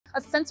A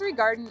sensory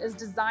garden is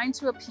designed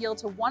to appeal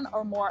to one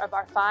or more of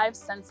our 5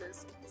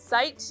 senses: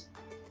 sight,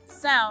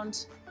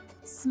 sound,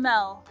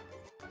 smell,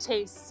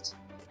 taste,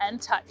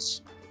 and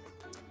touch.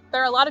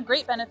 There are a lot of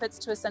great benefits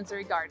to a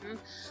sensory garden.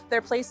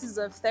 They're places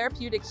of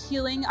therapeutic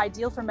healing,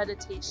 ideal for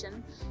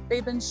meditation.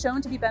 They've been shown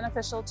to be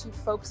beneficial to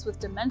folks with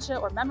dementia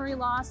or memory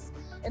loss,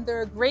 and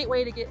they're a great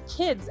way to get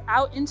kids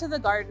out into the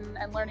garden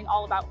and learning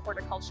all about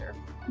horticulture.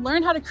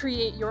 Learn how to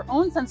create your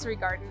own sensory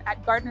garden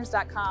at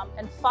gardeners.com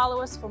and follow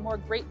us for more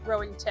great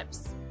growing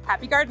tips.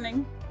 Happy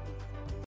gardening!